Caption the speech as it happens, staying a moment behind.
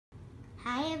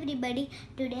Hi everybody,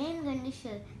 today I'm going to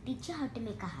teach you how to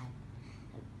make a heart.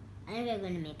 And we're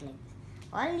going to make like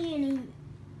this. All you need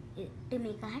to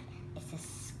make a heart is a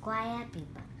square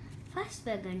paper. First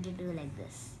we're going to do like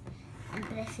this and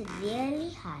press it really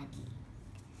hardly.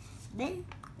 Then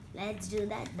let's do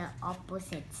that the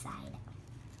opposite side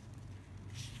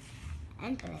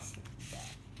and press it there.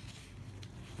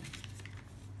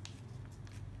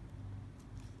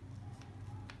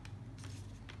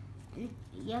 And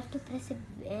you have to press it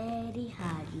very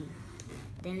hardly.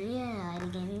 Then your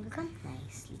origami will come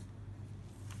nicely.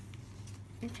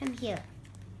 And from here,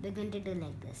 we're going to do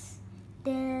like this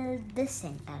till the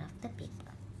center of the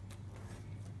paper.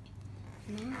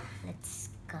 Now let's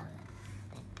cover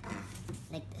that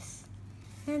like this.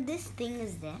 Now this thing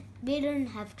is there. We don't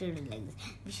have to do like this.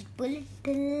 We should pull it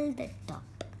till the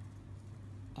top.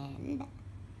 And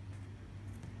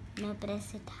now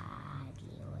press it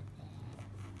hardly over there.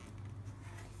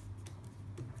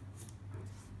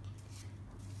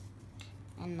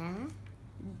 And now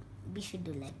we should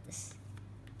do like this.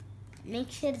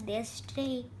 Make sure they're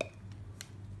straight.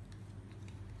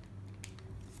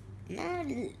 Now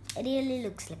it really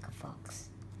looks like a fox.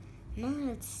 Now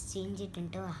let's change it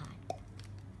into a heart.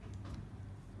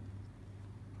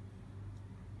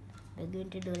 We're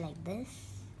going to do like this.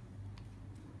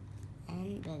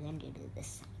 And we're going to do the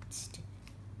sides too.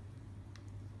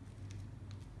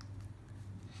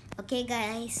 Okay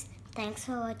guys, thanks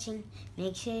for watching.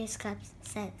 Make sure you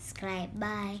subscribe.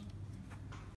 Bye.